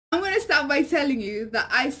start by telling you that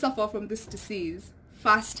I suffer from this disease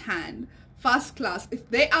firsthand, first class. If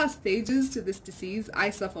there are stages to this disease, I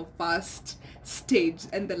suffer first stage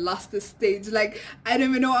and the last stage. Like, I don't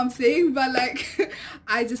even know what I'm saying, but like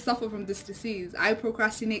I just suffer from this disease. I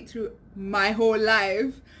procrastinate through my whole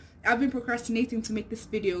life. I've been procrastinating to make this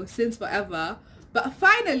video since forever, but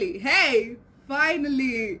finally, hey,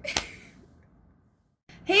 finally.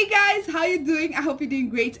 Hey guys, how you doing? I hope you're doing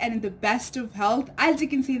great and in the best of health. As you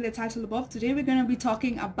can see in the title above, today we're going to be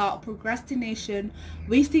talking about procrastination,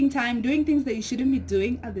 wasting time, doing things that you shouldn't be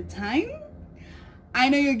doing at the time. I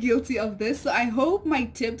know you're guilty of this, so I hope my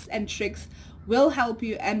tips and tricks will help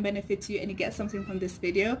you and benefit you and you get something from this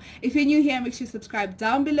video. If you're new here, make sure you subscribe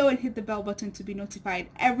down below and hit the bell button to be notified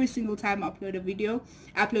every single time I upload a video.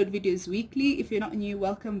 I upload videos weekly. If you're not new,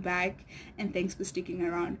 welcome back and thanks for sticking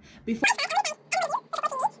around.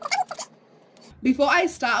 Before I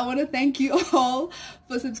start, I want to thank you all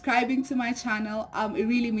for subscribing to my channel. It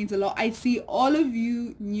really means a lot. I see all of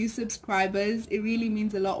you new subscribers. It really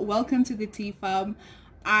means a lot. Welcome to the TeeFam.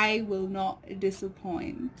 I will not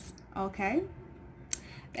disappoint. Okay,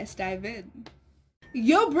 let's dive in.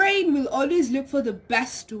 Your brain will always look for the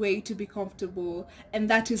best way to be comfortable, and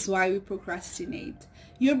that is why we procrastinate.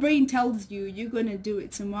 Your brain tells you you're gonna do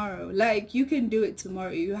it tomorrow. Like, you can do it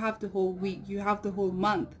tomorrow. You have the whole week, you have the whole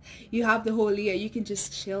month, you have the whole year. You can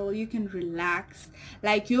just chill, you can relax.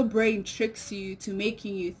 Like, your brain tricks you to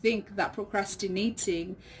making you think that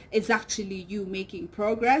procrastinating is actually you making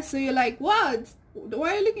progress. So you're like, what?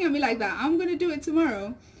 Why are you looking at me like that? I'm gonna do it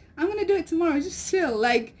tomorrow. I'm gonna do it tomorrow. Just chill.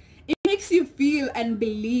 Like, it makes you feel and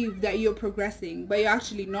believe that you're progressing, but you're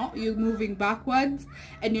actually not. You're moving backwards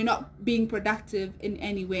and you're not being productive in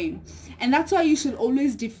any way. And that's why you should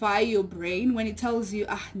always defy your brain when it tells you,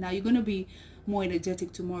 now you're gonna be more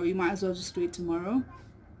energetic tomorrow, you might as well just do it tomorrow.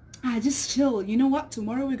 Just chill. You know what?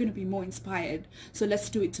 Tomorrow we're gonna be more inspired, so let's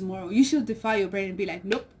do it tomorrow. You should defy your brain and be like,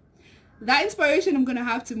 nope, that inspiration I'm gonna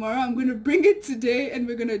have tomorrow, I'm gonna bring it today and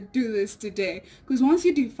we're gonna do this today. Because once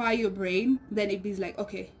you defy your brain, then it be like,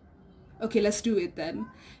 okay, let's do it then.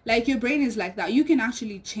 Like, your brain is like that. You can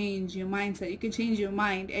actually change your mindset. You can change your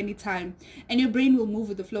mind anytime and your brain will move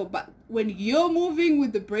with the flow. But when you're moving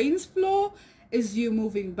with the brain's flow, is you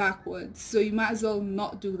moving backwards. So you might as well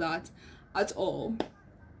not do that at all.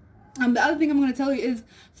 And the other thing I'm going to tell you is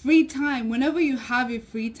free time. Whenever you have a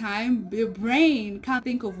free time, your brain can't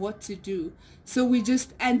think of what to do. So we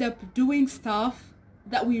just end up doing stuff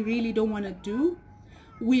that we really don't want to do.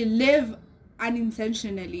 We live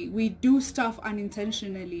unintentionally. We do stuff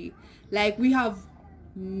unintentionally. Like, we have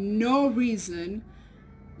no reason.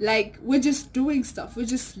 Like, we're just doing stuff. We're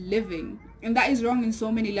just living. And that is wrong in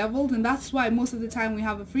so many levels. And that's why most of the time we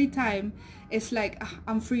have a free time, it's like,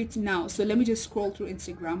 I'm free now, so let me just scroll through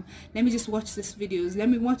Instagram. Let me just watch these videos. Let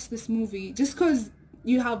me watch this movie. Just because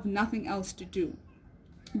you have nothing else to do.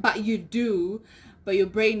 But you do. But your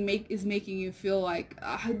brain is making you feel like,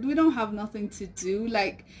 we don't have nothing to do.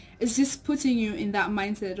 Like, it's just putting you in that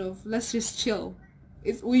mindset of, let's just chill.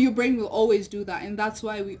 Your brain will always do that. And that's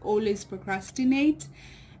why we always procrastinate.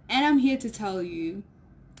 And I'm here to tell you,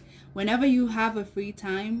 whenever you have a free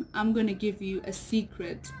time, I'm going to give you a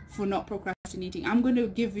secret for not procrastinating. I'm going to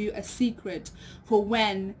give you a secret for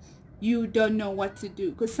when you don't know what to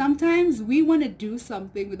do. Because sometimes we want to do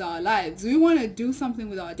something with our lives. We want to do something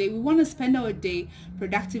with our day. We want to spend our day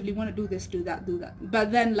productively. We want to do this, do that, do that.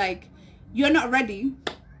 But then, like, you're not ready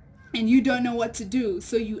and you don't know what to do.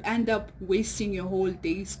 So you end up wasting your whole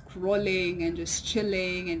day scrolling and just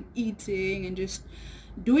chilling and eating and just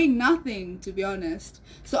doing nothing, to be honest.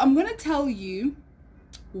 So I'm going to tell you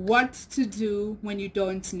what to do when you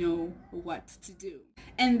don't know what to do.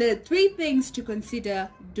 And the 3 things to consider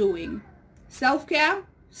doing: self-care,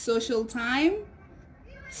 social time,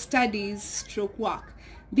 studies, stroke work.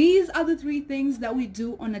 These are the 3 things that we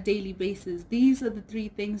do on a daily basis. These are the 3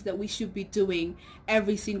 things that we should be doing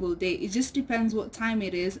every single day. It just depends what time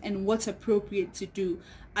it is and what's appropriate to do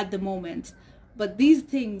at the moment. But these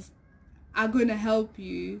things are going to help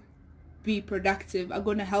you be productive, are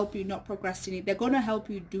going to help you not procrastinate. They're going to help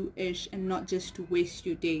you do ish and not just to waste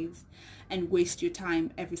your days and waste your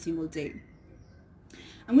time every single day.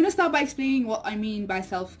 I'm going to start by explaining what I mean by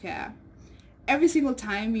self-care. Every single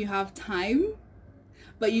time you have time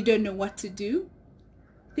but you don't know what to do,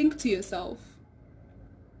 think to yourself,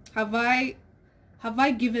 have I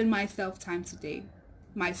given myself time today?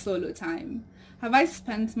 My solo time? Have I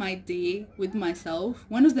spent my day with myself?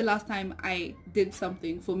 When was the last time I did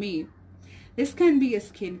something for me? This can be a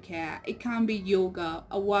skincare, it can be yoga,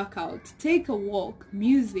 a workout, take a walk,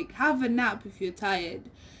 music, have a nap if you're tired,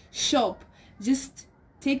 shop. Just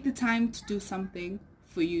take the time to do something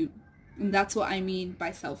for you. And that's what I mean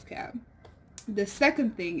by self-care. The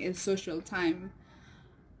second thing is social time.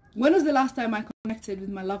 When was the last time I connected with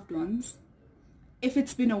my loved ones? If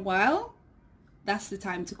it's been a while, that's the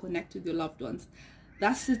time to connect with your loved ones.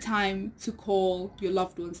 That's the time to call your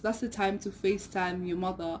loved ones. That's the time to FaceTime your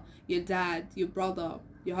mother, your dad, your brother,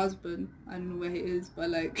 your husband. I don't know where he is, but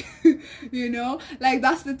like, you know, like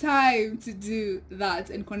that's the time to do that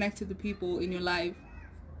and connect to the people in your life.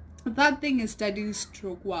 That thing is study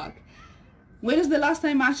stroke work. When was the last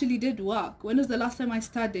time I actually did work? When was the last time I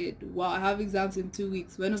studied? Wow, I have exams in 2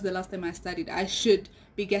 weeks. When was the last time I studied? I should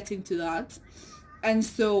be getting to that. And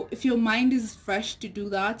so if your mind is fresh to do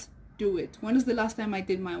that, do it. When was the last time I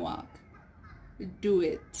did my work? Do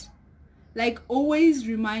it. Like, always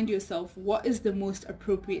remind yourself what is the most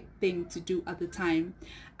appropriate thing to do at the time.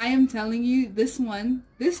 I am telling you, these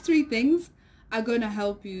 3 things are going to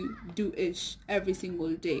help you do ish every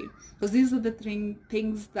single day. Because these are the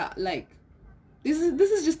things that, like, this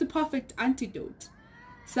is just the perfect antidote.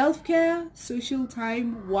 Self-care, social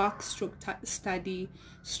time, work, stroke, study,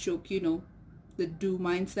 stroke, you know, the do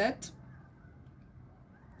mindset.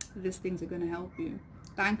 These things are going to help you.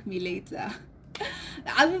 Thank me later.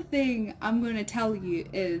 The other thing I'm going to tell you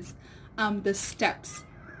is the steps.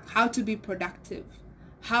 How to be productive.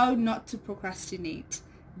 How not to procrastinate.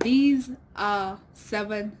 These are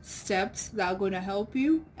 7 steps that are going to help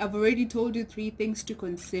you. I've already told you 3 things to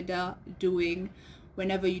consider doing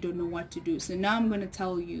whenever you don't know what to do. So now I'm going to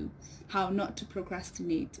tell you how not to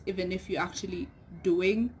procrastinate, even if you're actually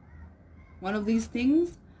doing one of these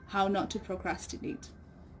things, how not to procrastinate.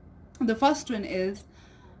 The first one is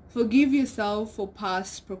forgive yourself for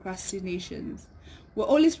past procrastinations. We're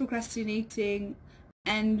always procrastinating,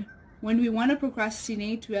 and when we want to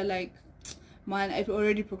procrastinate, we're like, man, I've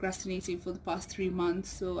already procrastinating for the past 3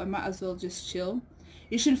 months, so I might as well just chill.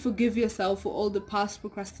 You should forgive yourself for all the past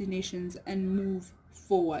procrastinations and move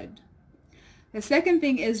forward. The second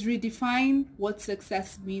thing is redefine what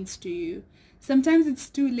success means to you. Sometimes it's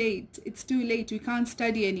too late. It's too late. We can't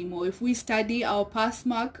study anymore. If we study, our pass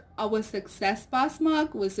mark, our success pass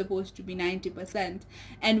mark was supposed to be 90%.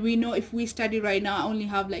 And we know if we study right now, I only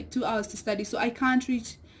have like 2 hours to study, so I can't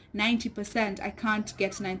reach 90%. I can't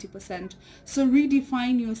get 90%. So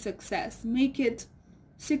redefine your success. Make it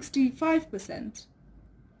 65%.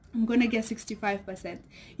 I'm going to get 65%.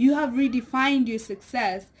 You have redefined your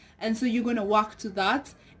success, and so you're going to work to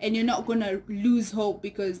that, and you're not going to lose hope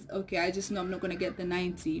because, okay, I just know I'm not going to get the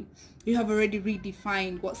 90. You have already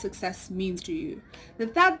redefined what success means to you. The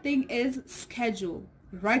third thing is schedule.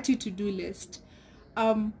 Write your to-do list.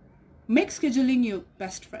 Make scheduling your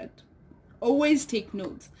best friend. Always take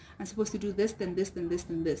notes. I'm supposed to do this, then this, then this,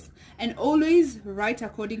 then this. And always write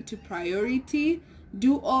according to priority.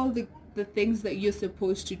 Do all the things that you're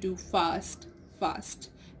supposed to do fast.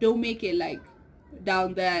 Don't make it like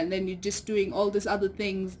down there and then you're just doing all these other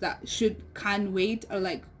things that can wait or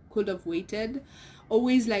like could have waited.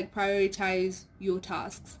 Always like prioritize your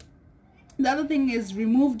tasks. The other thing is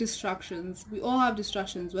remove distractions. We all have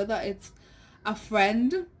distractions, whether it's a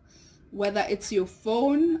friend, whether it's your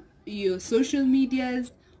phone, your social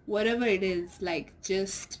medias, whatever it is, like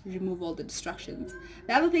just remove all the distractions.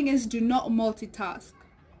 The other thing is do not multitask.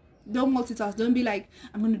 Don't multitask. Don't be like,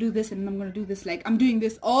 I'm going to do this and I'm going to do this. Like, I'm doing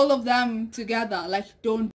this, all of them together. Like,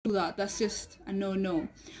 don't do that. That's just a no.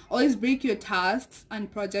 Always break your tasks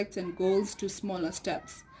and projects and goals to smaller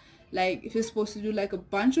steps. Like, if you're supposed to do like a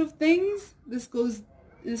bunch of things, this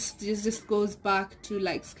just goes back to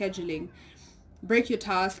like scheduling. Break your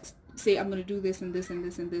tasks. Say, I'm going to do this and this and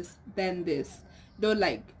this and this, then this. Don't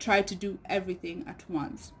like try to do everything at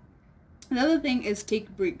once. Another thing is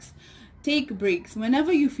take breaks. Take breaks.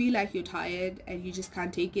 Whenever you feel like you're tired and you just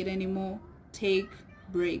can't take it anymore, take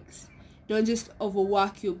breaks. Don't just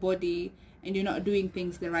overwork your body and you're not doing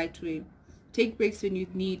things the right way. Take breaks when you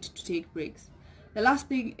need to take breaks. The last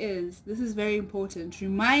thing is, this is very important,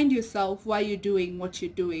 remind yourself why you're doing what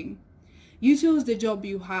you're doing. You chose the job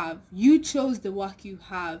you have. You chose the work you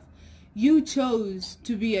have. You chose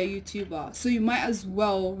to be a YouTuber. So you might as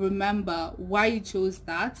well remember why you chose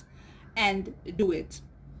that and do it.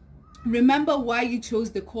 Remember why you chose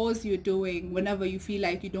the course you're doing whenever you feel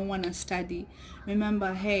like you don't want to study.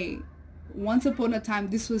 Remember, hey, once upon a time,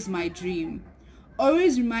 this was my dream.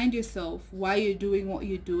 Always remind yourself why you're doing what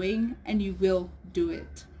you're doing and you will do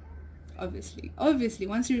it. Obviously,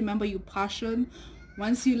 once you remember your passion,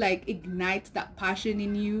 once you like ignite that passion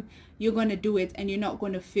in you, you're going to do it and you're not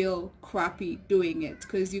going to feel crappy doing it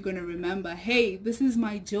because you're going to remember, hey, this is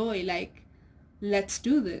my joy. Like, let's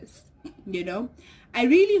do this, you know? I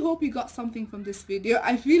really hope you got something from this video.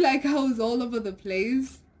 I feel like I was all over the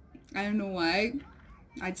place. I don't know why.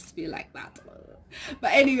 I just feel like that.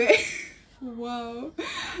 But anyway, wow.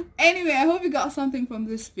 Anyway, I hope you got something from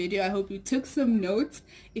this video. I hope you took some notes.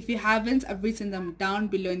 If you haven't, I've written them down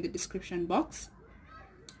below in the description box.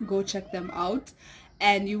 Go check them out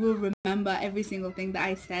and you will remember every single thing that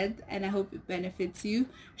I said, and I hope it benefits you.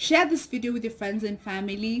 Share this video with your friends and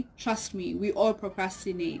family. Trust me, we all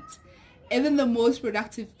procrastinate. Even the most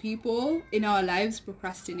productive people in our lives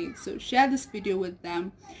procrastinate. So share this video with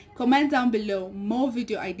them. Comment down below more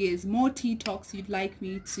video ideas, more tea talks you'd like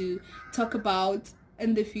me to talk about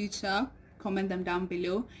in the future. Comment them down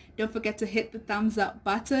below. Don't forget to hit the thumbs up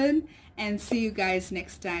button, and see you guys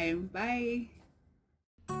next time. Bye.